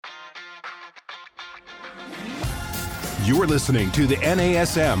You're listening to the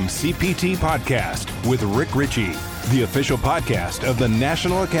NASM CPT Podcast with Rick Ritchie, the official podcast of the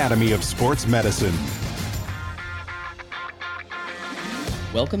National Academy of Sports Medicine.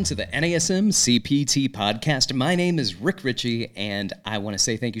 Welcome to the NASM CPT Podcast. My name is Rick Ritchie, and I want to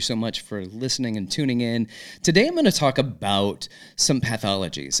say thank you so much for listening and tuning in. Today I'm going to talk about some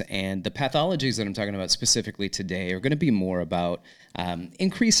pathologies, and the pathologies that I'm talking about specifically today are going to be more about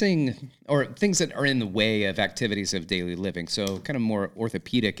increasing or things that are in the way of activities of daily living, so kind of more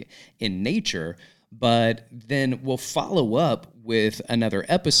orthopedic in nature. But then we'll follow up with another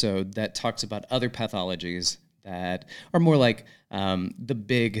episode that talks about other pathologies that are more like the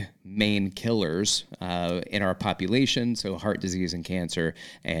big main killers in our population, so heart disease and cancer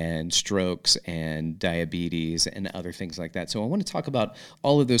and strokes and diabetes and other things like that. So I want to talk about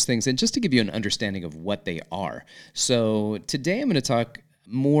all of those things and just to give you an understanding of what they are. So today I'm going to talk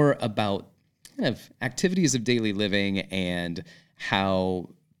more about kind of activities of daily living and how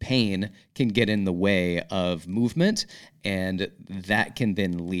pain can get in the way of movement, and that can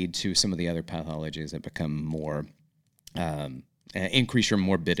then lead to some of the other pathologies that become more increase your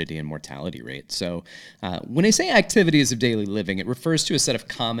morbidity and mortality rate. So when I say activities of daily living, it refers to a set of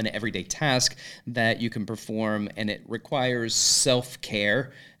common everyday tasks that you can perform, and it requires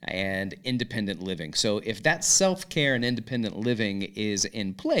self-care and independent living. So if that self-care and independent living is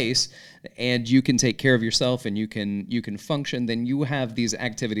in place and you can take care of yourself and you can function, then you have these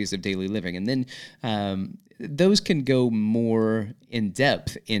activities of daily living. And then those can go more in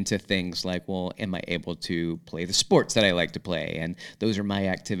depth into things like, well, am I able to play the sports that I like to play? And those are my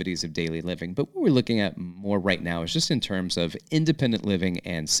activities of daily living. But what we're looking at more right now is just in terms of independent living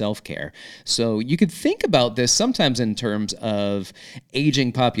and self-care. So you could think about this sometimes in terms of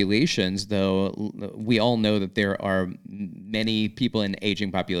aging populations, though we all know that there are many people in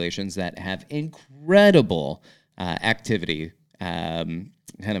aging populations that have incredible activity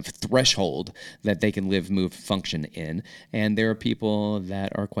kind of threshold that they can live, move, function in. And there are people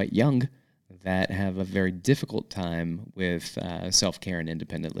that are quite young that have a very difficult time with self-care and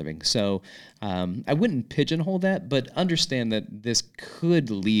independent living. So I wouldn't pigeonhole that, but understand that this could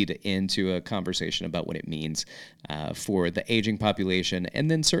lead into a conversation about what it means for the aging population,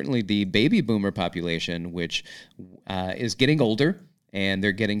 and then certainly the baby boomer population, which is getting older, and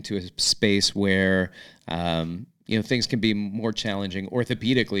they're getting to a space where things can be more challenging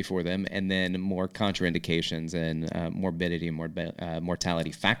orthopedically for them, and then more contraindications and morbidity and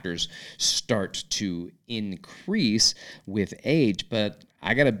mortality factors start to increase with age. But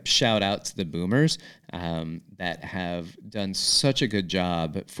I got to shout out to the boomers that have done such a good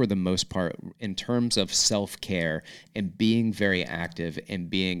job for the most part in terms of self-care and being very active and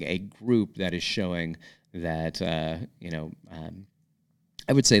being a group that is showing that,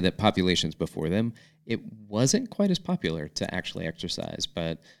 I would say that populations before them, it wasn't quite as popular to actually exercise,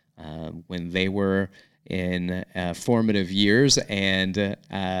 but when they were in formative years and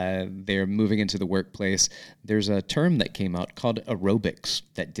they're moving into the workplace, there's a term that came out called aerobics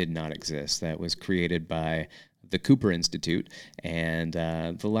that did not exist, that was created by the Cooper Institute, and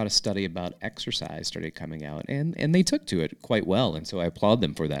a lot of study about exercise started coming out, and they took to it quite well, and so I applaud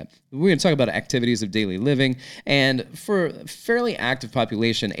them for that. We're going to talk about activities of daily living, and for a fairly active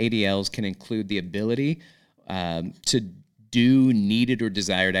population, ADLs can include the ability to do needed or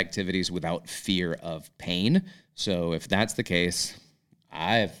desired activities without fear of pain. So if that's the case,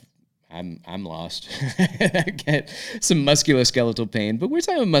 I'm lost. I get some musculoskeletal pain, but we're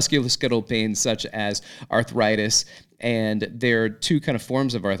talking about musculoskeletal pain such as arthritis, and there are two kind of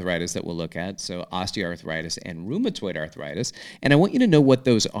forms of arthritis that we'll look at, so osteoarthritis and rheumatoid arthritis, and I want you to know what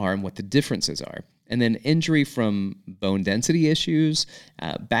those are and what the differences are. And then injury from bone density issues,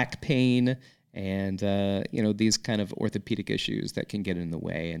 back pain, and these kind of orthopedic issues that can get in the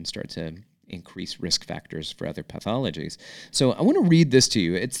way and start to increase risk factors for other pathologies. So I want to read this to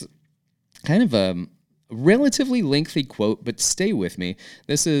you. It's kind of a relatively lengthy quote, but stay with me.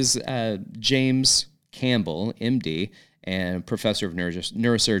 This is James Campbell, MD, and professor of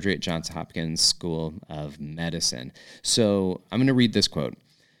neurosurgery at Johns Hopkins School of Medicine. So I'm going to read this quote.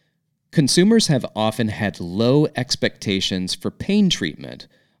 Consumers have often had low expectations for pain treatment,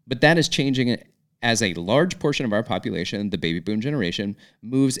 but that is changing as a large portion of our population, the baby boom generation,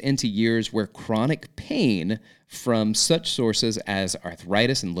 moves into years where chronic pain from such sources as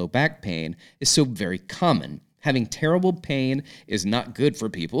arthritis and low back pain is so very common. Having terrible pain is not good for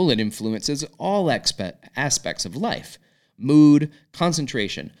people. It influences all aspects of life: mood,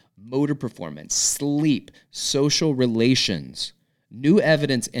 concentration, motor performance, sleep, social relations. New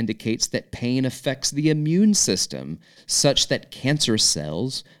evidence indicates that pain affects the immune system such that cancer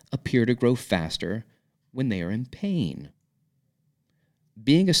cells appear to grow faster when they are in pain.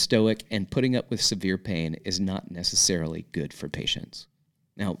 Being a stoic and putting up with severe pain is not necessarily good for patients.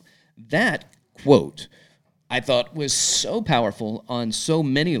 Now, that quote I thought was so powerful on so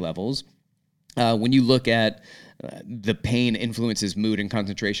many levels. When you look at the pain influences mood and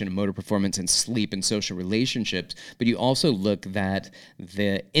concentration and motor performance and sleep and social relationships, but you also look at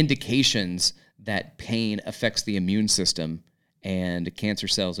the indications that pain affects the immune system, and cancer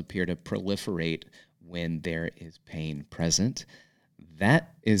cells appear to proliferate when there is pain present.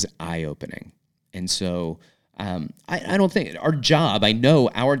 That is eye-opening. And so I don't think I know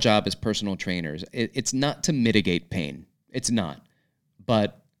our job as personal trainers, it's not to mitigate pain. It's not.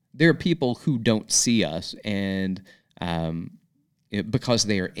 But there are people who don't see us and because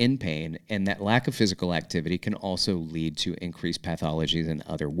they are in pain, and that lack of physical activity can also lead to increased pathologies in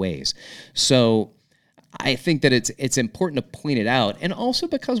other ways. So I think that it's important to point it out, and also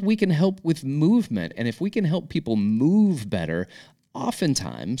because we can help with movement. And if we can help people move better,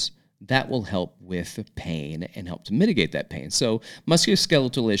 oftentimes that will help with pain and help to mitigate that pain. So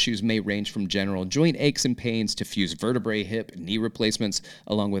musculoskeletal issues may range from general joint aches and pains to fused vertebrae, hip, knee replacements,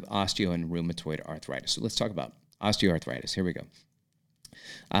 along with osteo and rheumatoid arthritis. So let's talk about osteoarthritis. Here we go.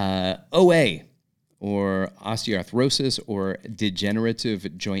 OA, or osteoarthrosis, or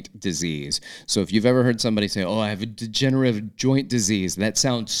degenerative joint disease. So if you've ever heard somebody say, oh, I have a degenerative joint disease, that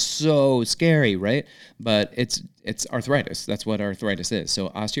sounds so scary, right? But it's arthritis. That's what arthritis is. So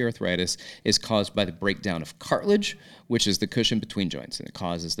osteoarthritis is caused by the breakdown of cartilage, which is the cushion between joints, and it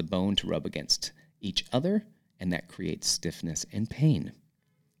causes the bone to rub against each other, and that creates stiffness and pain.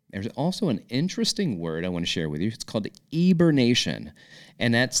 There's also an interesting word I want to share with you. It's called eburnation,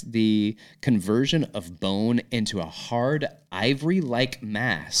 and that's the conversion of bone into a hard ivory-like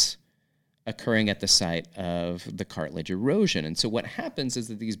mass occurring at the site of the cartilage erosion. And so what happens is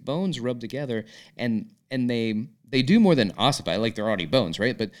that these bones rub together, and they do more than ossify, like they're already bones,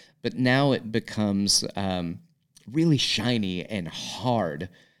 right? But now it becomes really shiny and hard,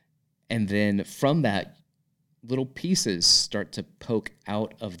 and then from that, little pieces start to poke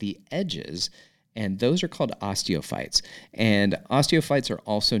out of the edges, and those are called osteophytes. And osteophytes are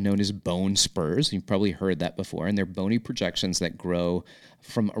also known as bone spurs. You've probably heard that before, and they're bony projections that grow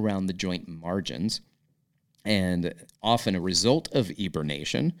from around the joint margins, and often a result of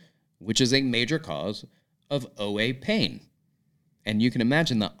eburnation, which is a major cause of OA pain. And you can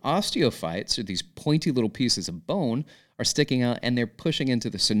imagine the osteophytes, or these pointy little pieces of bone, are sticking out, and they're pushing into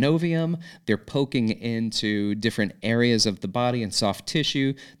the synovium. They're poking into different areas of the body and soft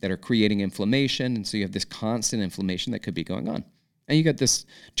tissue that are creating inflammation. And so you have this constant inflammation that could be going on. And you got this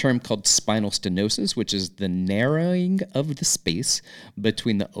term called spinal stenosis, which is the narrowing of the space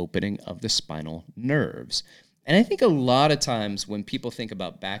between the opening of the spinal nerves. And I think a lot of times when people think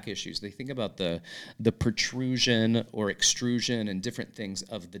about back issues, they think about the protrusion or extrusion and different things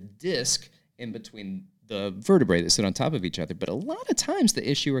of the disc in between the vertebrae that sit on top of each other. But a lot of times the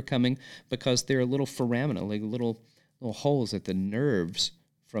issue are coming because there are little foramina, like little holes at the nerves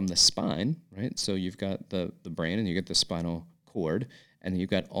from the spine, right? So you've got the brain, and you get the spinal cord, and then you've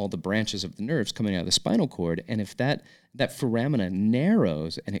got all the branches of the nerves coming out of the spinal cord. And if that foramina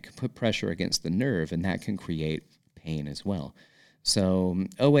narrows, and it can put pressure against the nerve, and that can create pain as well. So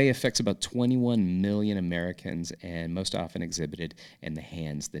OA affects about 21 million Americans, and most often exhibited in the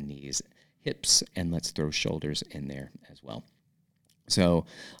hands, the knees, hips, and let's throw shoulders in there as well. So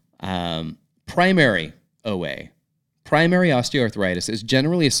primary OA, primary osteoarthritis, is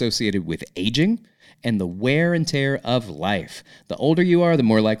generally associated with aging and the wear and tear of life. The older you are, the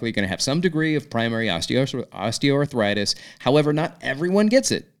more likely you're going to have some degree of primary osteoarthritis. However, not everyone gets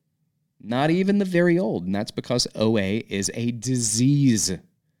it, not even the very old, and that's because OA is a disease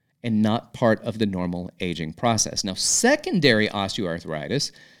and not part of the normal aging process. Now, secondary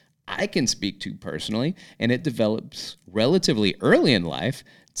osteoarthritis, I can speak to personally, and it develops relatively early in life,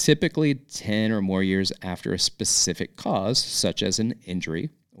 typically 10 or more years after a specific cause, such as an injury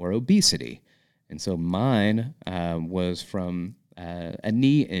or obesity. And so mine was from a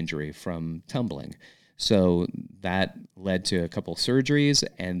knee injury from tumbling. So that led to a couple surgeries,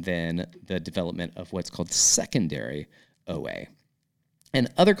 and then the development of what's called secondary OA.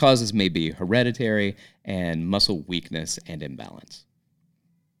 And other causes may be hereditary and muscle weakness and imbalance.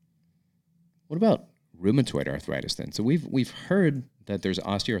 What about rheumatoid arthritis then? So we've heard that there's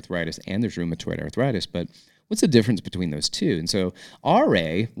osteoarthritis and there's rheumatoid arthritis, but what's the difference between those two? And so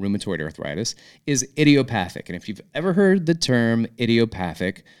RA, rheumatoid arthritis, is idiopathic. And if you've ever heard the term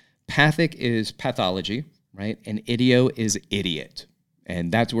idiopathic, pathic is pathology, right? And idio is idiot. And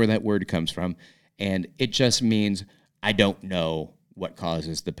that's where that word comes from. And it just means I don't know what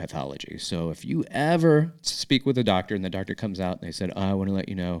causes the pathology. So if you ever speak with a doctor and the doctor comes out and they said, I want to let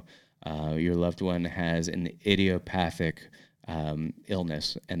you know your loved one has an idiopathic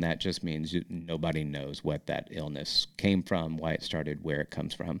illness, and that just means nobody knows what that illness came from, why it started, where it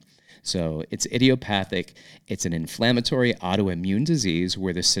comes from. So it's idiopathic. It's an inflammatory autoimmune disease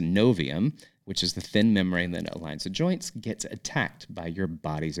where the synovium, which is the thin membrane that aligns the joints, gets attacked by your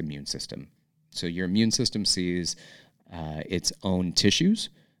body's immune system. So your immune system sees its own tissues,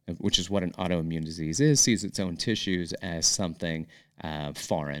 which is what an autoimmune disease is, sees its own tissues as something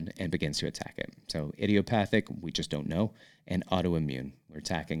foreign and begins to attack it. So idiopathic, we just don't know, and autoimmune, we're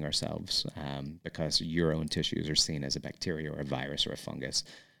attacking ourselves because your own tissues are seen as a bacteria or a virus or a fungus.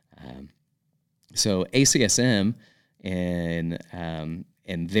 So ACSM in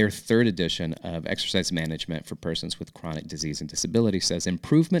their third edition of Exercise Management for Persons with Chronic Disease and Disability says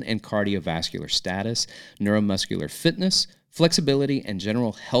improvement in cardiovascular status, neuromuscular fitness, flexibility, and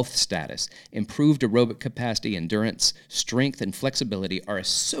general health status, improved aerobic capacity, endurance, strength, and flexibility are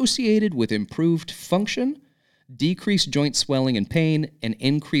associated with improved function, decreased joint swelling and pain, and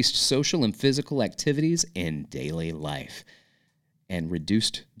increased social and physical activities in daily life, and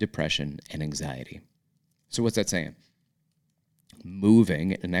reduced depression and anxiety. So what's that saying?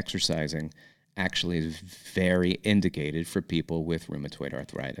 Moving and exercising actually is very indicated for people with rheumatoid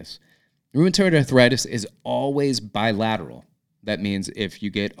arthritis. Rheumatoid arthritis is always bilateral. That means if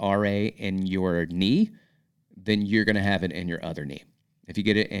you get RA in your knee, then you're going to have it in your other knee. If you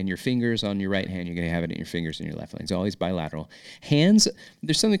get it in your fingers on your right hand, you're going to have it in your fingers in your left hand. It's always bilateral. Hands,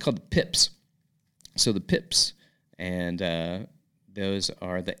 there's something called the pips. So the pips, and those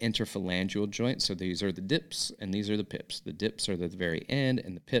are the interphalangeal joints. So these are the dips, and these are the pips. The dips are at the very end,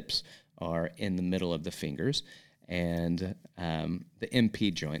 and the pips are in the middle of the fingers. And the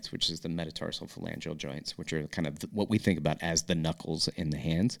MP joints, which is the metatarsal phalangeal joints, which are kind of what we think about as the knuckles in the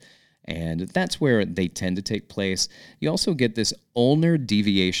hands. And that's where they tend to take place. You also get this ulnar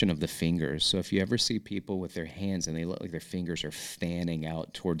deviation of the fingers. So if you ever see people with their hands and they look like their fingers are fanning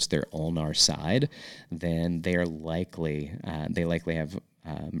out towards their ulnar side, then they likely have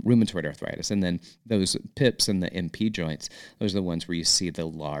rheumatoid arthritis. And then those pips and the MP joints, those are the ones where you see the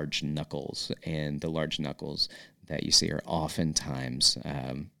large knuckles. And the large knuckles that you see are oftentimes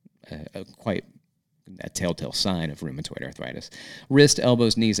quite a telltale sign of rheumatoid arthritis. Wrist,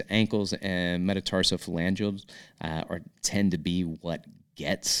 elbows, knees, ankles, and metatarsophalangeals tend to be what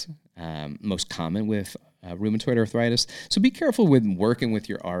gets most common with rheumatoid arthritis. So be careful when working with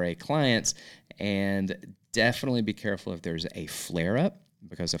your RA clients, and definitely be careful if there's a flare-up,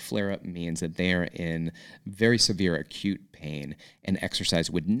 because a flare-up means that they are in very severe acute pain, and exercise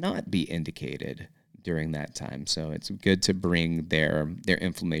would not be indicated during that time. So it's good to bring their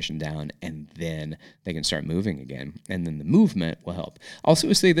inflammation down, and then they can start moving again. And then the movement will help.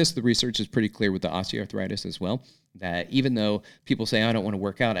 Also, say this, the research is pretty clear with the osteoarthritis as well, that even though people say, I don't want to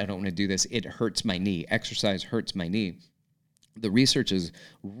work out, I don't want to do this, it hurts my knee, exercise hurts my knee. The research is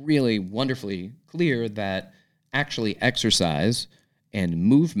really wonderfully clear that actually exercise and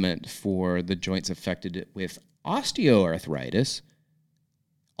movement for the joints affected with osteoarthritis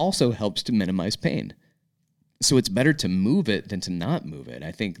also helps to minimize pain. So it's better to move it than to not move it.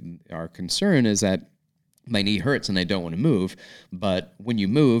 I think our concern is that my knee hurts and I don't want to move, but when you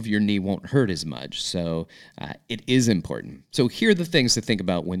move, your knee won't hurt as much. So it is important. So here are the things to think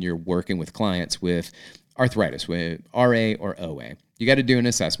about when you're working with clients with arthritis, with RA or OA. You got to do an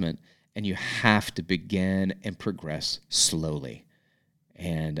assessment, and you have to begin and progress slowly.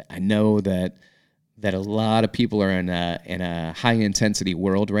 And I know that a lot of people are in a high intensity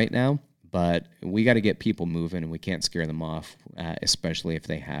world right now, but we got to get people moving, and we can't scare them off, especially if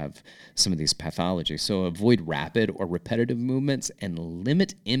they have some of these pathologies. So avoid rapid or repetitive movements and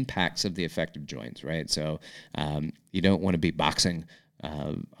limit impacts of the affected joints, right? So you don't want to be boxing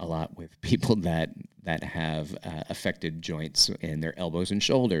a lot with people that have affected joints in their elbows and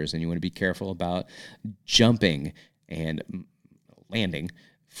shoulders, and you want to be careful about jumping and landing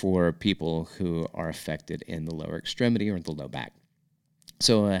for people who are affected in the lower extremity or the low back.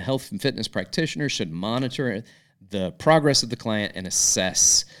 So a health and fitness practitioner should monitor the progress of the client and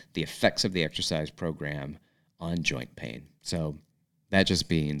assess the effects of the exercise program on joint pain. So that just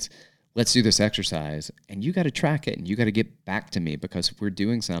means, let's do this exercise, and you got to track it, and you got to get back to me, because if we're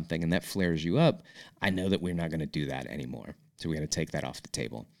doing something and that flares you up, I know that we're not going to do that anymore. So we got to take that off the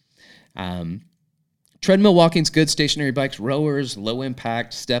table. Treadmill walking's good. Stationary bikes, rowers, low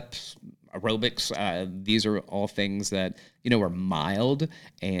impact steps aerobics. These are all things that, are mild,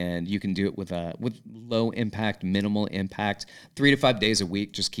 and you can do it with low impact, minimal impact, 3 to 5 days a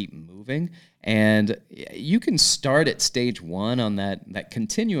week. Just keep moving. And you can start at stage 1 on that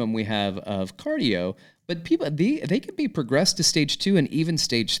continuum we have of cardio, but people, they can be progressed to stage 2 and even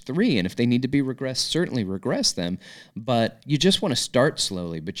stage 3. And if they need to be regressed, certainly regress them. But you just want to start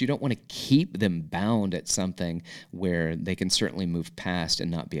slowly, but you don't want to keep them bound at something where they can certainly move past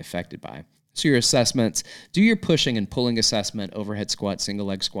and not be affected by. So your assessments, do your pushing and pulling assessment, overhead squat, single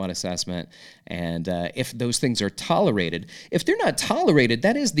leg squat assessment, and if those things are tolerated. If they're not tolerated,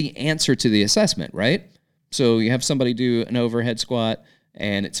 that is the answer to the assessment, right? So you have somebody do an overhead squat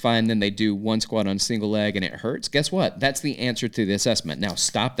and it's fine, then they do one squat on a single leg and it hurts. Guess what? That's the answer to the assessment. Now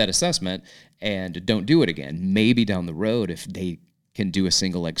stop that assessment and don't do it again. Maybe down the road, if they can do a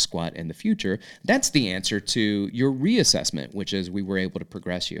single leg squat in the future, that's the answer to your reassessment, which is we were able to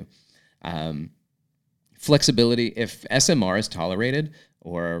progress you. Flexibility, if SMR is tolerated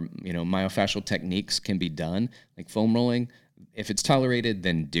or, myofascial techniques can be done, like foam rolling, if it's tolerated,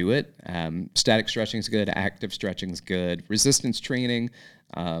 then do it. Static stretching is good. Active stretching is good. Resistance training,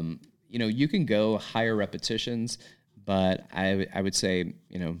 you can go higher repetitions, but I would say,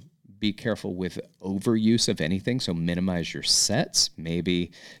 be careful with overuse of anything. So minimize your sets,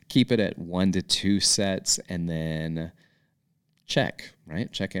 maybe keep it at 1 to 2 sets, and then check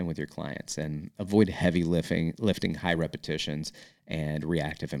in with your clients and avoid heavy lifting, high repetitions, and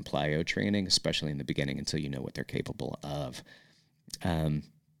reactive and plyo training, especially in the beginning until you know what they're capable of.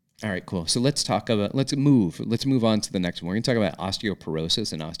 All right, cool. So let's move on to the next one. We're going to talk about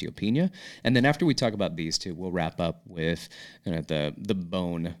osteoporosis and osteopenia. And then after we talk about these two, we'll wrap up with the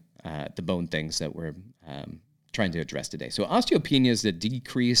bone things that we're trying to address today. So osteopenia is the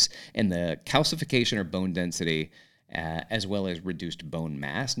decrease in the calcification or bone density, as well as reduced bone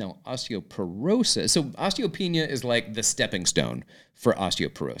mass. Now, osteoporosis, so osteopenia is like the stepping stone for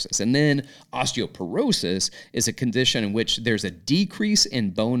osteoporosis. And then osteoporosis is a condition in which there's a decrease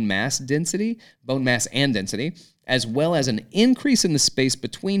in bone mass and density, as well as an increase in the space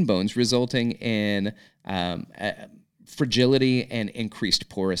between bones, resulting in fragility and increased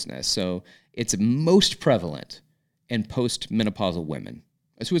porousness. So it's most prevalent in postmenopausal women.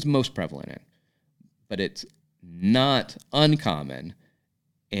 That's who it's most prevalent in. But it's not uncommon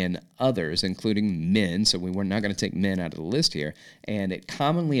in others, including men. So we're not going to take men out of the list here. And it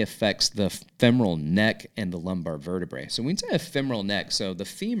commonly affects the femoral neck and the lumbar vertebrae. So when we say a femoral neck, so the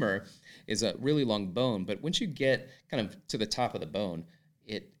femur is a really long bone, but once you get kind of to the top of the bone,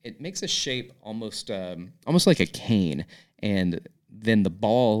 it makes a shape almost like a cane. And then the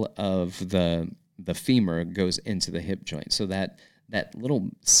ball of the femur goes into the hip joint. So that little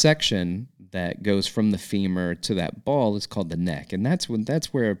section that goes from the femur to that ball is called the neck, and that's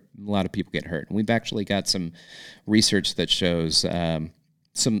where a lot of people get hurt. And we've actually got some research that shows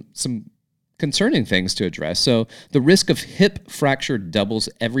some concerning things to address. So the risk of hip fracture doubles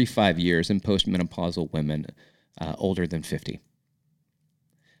every 5 years in postmenopausal women older than 50.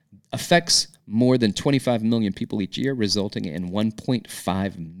 Affects more than 25 million people each year, resulting in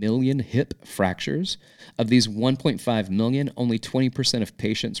 1.5 million hip fractures. Of these 1.5 million, only 20% of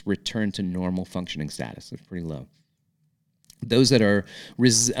patients return to normal functioning status. That's pretty low. Those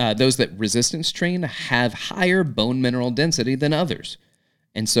that resistance train have higher bone mineral density than others.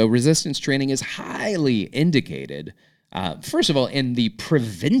 And so resistance training is highly indicated, first of all, in the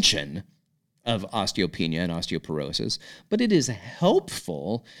prevention of osteopenia and osteoporosis, but it is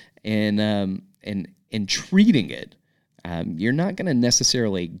helpful in treating it. You're not going to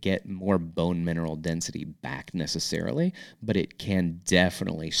necessarily get more bone mineral density back necessarily, but it can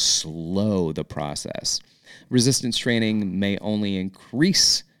definitely slow the process. Resistance training may only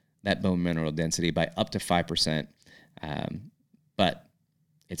increase that bone mineral density by up to 5%, but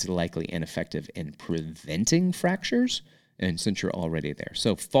it's likely ineffective in preventing fractures, and since you're already there.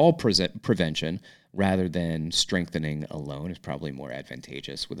 So fall prevention rather than strengthening alone is probably more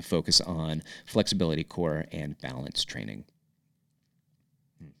advantageous, with a focus on flexibility, core, and balance training.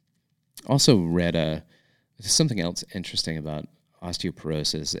 Also read something else interesting about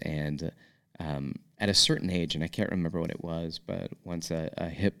osteoporosis, and at a certain age, and I can't remember what it was, but once a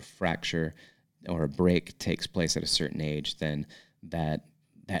hip fracture or a break takes place at a certain age, then that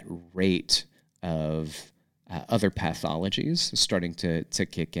rate of other pathologies starting to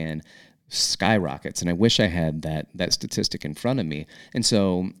kick in skyrockets. And I wish I had that statistic in front of me. And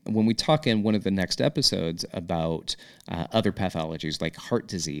so when we talk in one of the next episodes about other pathologies like heart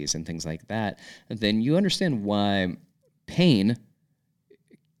disease and things like that, then you understand why pain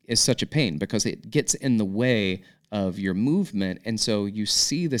is such a pain, because it gets in the way of your movement. And so you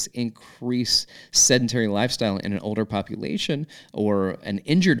see this increased sedentary lifestyle in an older population or an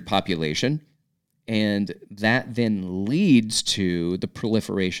injured population. And that then leads to the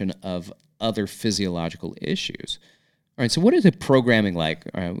proliferation of other physiological issues. All right, so what is the programming like?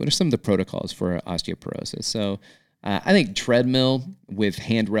 All right, what are some of the protocols for osteoporosis? So I think treadmill with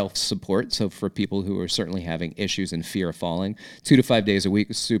handrail support. So for people who are certainly having issues and fear of falling, 2 to 5 days a week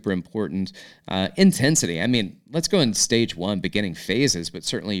is super important. Intensity. I mean, let's go in stage 1, beginning phases, but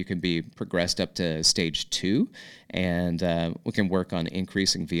certainly you can be progressed up to stage 2, and we can work on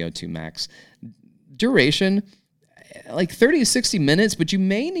increasing VO2 max. Duration, like 30 to 60 minutes, but you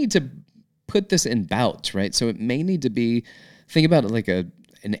may need to put this in bouts, right? So it may need to be, think about it like an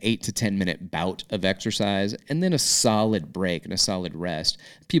 8 to 10 minute bout of exercise and then a solid break and a solid rest.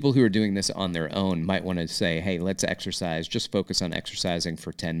 People who are doing this on their own might want to say, hey, let's exercise, just focus on exercising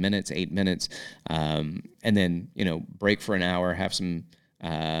for 10 minutes, 8 minutes, and then, break for an hour, have some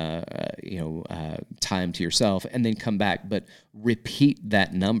time to yourself, and then come back, but repeat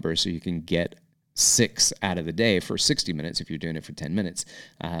that number so you can get 6 out of the day for 60 minutes if you're doing it for 10 minutes.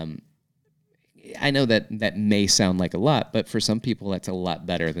 I know that may sound like a lot, but for some people, that's a lot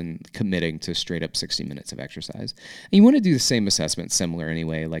better than committing to straight up 60 minutes of exercise. And you want to do the same assessment, similar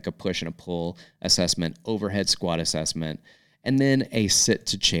anyway, like a push and a pull assessment, overhead squat assessment, and then a sit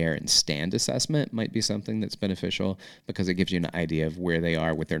to chair and stand assessment might be something that's beneficial because it gives you an idea of where they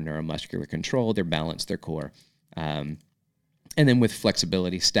are with their neuromuscular control, their balance, their core. And then with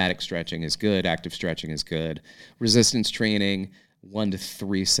flexibility, static stretching is good, active stretching is good. Resistance training, 1 to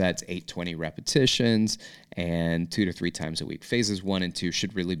 3 sets, 8-20 repetitions, and 2 to 3 times a week. Phases 1 and 2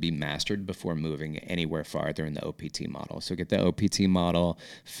 should really be mastered before moving anywhere farther in the OPT model. So get the OPT model,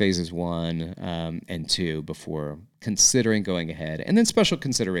 phases 1 and 2 before considering going ahead. And then special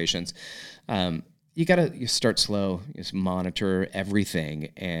considerations. You start slow, just monitor everything,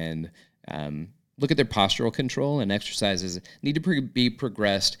 and look at their postural control, and exercises need to be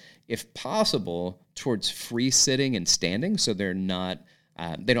progressed, if possible, towards free sitting and standing, so they're not,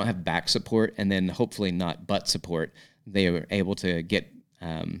 they don't have back support, and then hopefully not butt support. They are able to get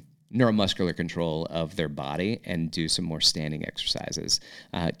neuromuscular control of their body and do some more standing exercises.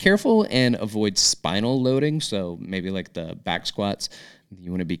 Careful and avoid spinal loading, so maybe like the back squats, you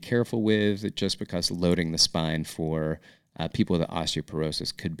want to be careful with, just because loading the spine for people with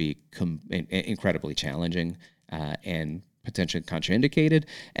osteoporosis could be incredibly challenging and potentially contraindicated.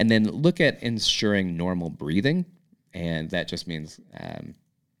 And then look at ensuring normal breathing, and that just means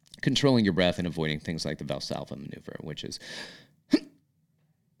controlling your breath and avoiding things like the Valsalva maneuver, which is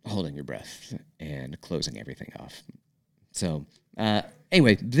holding your breath and closing everything off. So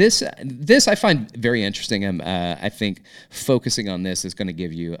anyway, this I find very interesting. I think focusing on this is going to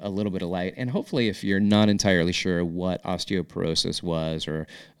give you a little bit of light, and hopefully, if you're not entirely sure what osteoporosis was, or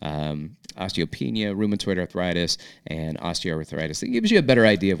osteopenia, rheumatoid arthritis, and osteoarthritis, it gives you a better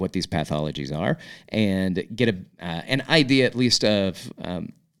idea of what these pathologies are, and get an idea at least of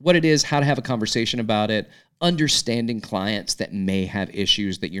what it is, how to have a conversation about it, understanding clients that may have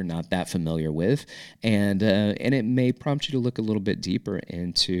issues that you're not that familiar with, and it may prompt you to look a little bit deeper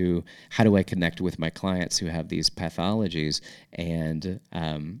into how do I connect with my clients who have these pathologies, and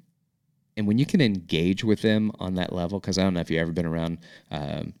when you can engage with them on that level, because I don't know if you've ever been around,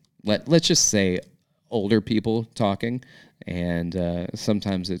 let's just say older people talking, and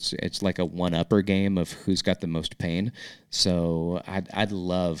sometimes it's like a one-upper game of who's got the most pain. So I'd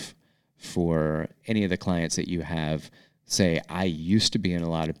love for any of the clients that you have say, I used to be in a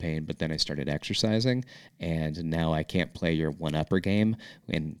lot of pain, but then I started exercising, and now I can't play your one-upper game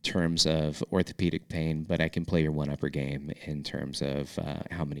in terms of orthopedic pain, but I can play your one-upper game in terms of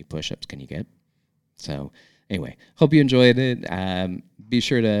how many push-ups can you get. So anyway, hope you enjoyed it. Be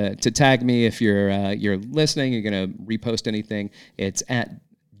sure to tag me if you're listening. You're going to repost anything. It's at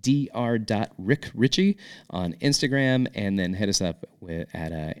dr.rickritchie on Instagram, and then hit us up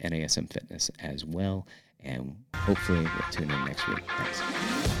at NASM Fitness as well. And hopefully we'll tune in next week.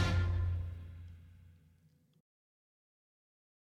 Thanks.